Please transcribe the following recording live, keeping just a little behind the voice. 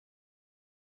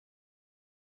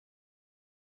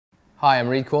Hi, I'm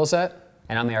Reid Coolsaet.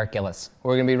 And I'm Eric Gillis.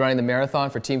 We're going to be running the marathon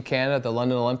for Team Canada at the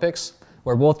London Olympics.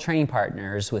 We're both training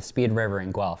partners with Speed River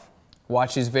in Guelph.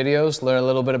 Watch these videos, learn a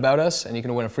little bit about us, and you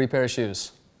can win a free pair of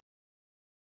shoes.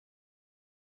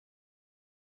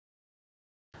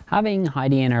 Having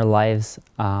Heidi in our lives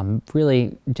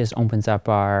really just opens up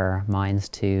our minds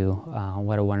to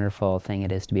what a wonderful thing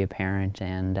it is to be a parent,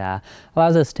 and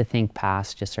allows us to think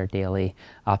past just our daily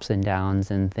ups and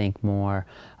downs and think more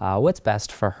what's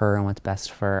best for her and what's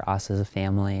best for us as a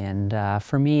family. And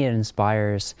for me, it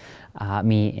inspires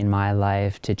me in my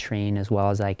life to train as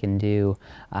well as I can do,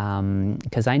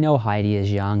 because I know Heidi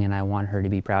is young and I want her to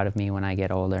be proud of me when I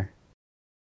get older.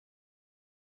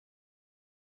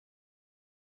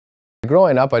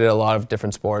 Growing up, I did a lot of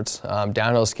different sports.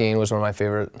 Downhill skiing was one of my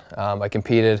favorite. I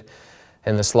competed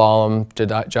in the slalom,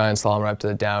 giant slalom right up to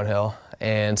the downhill.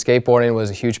 And skateboarding was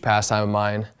a huge pastime of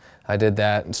mine. I did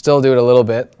that and still do it a little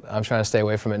bit. I'm trying to stay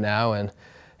away from it now,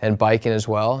 and biking as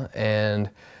well.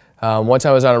 And one time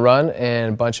I was on a run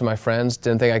and a bunch of my friends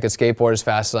didn't think I could skateboard as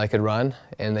fast as I could run,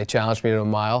 and they challenged me to a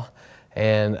mile.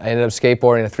 And I ended up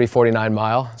skateboarding a 3:49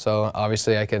 mile. So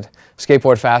obviously I could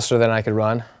skateboard faster than I could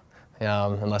run.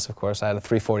 Unless, of course, I had a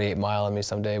 3:48 mile in me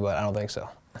someday, but I don't think so.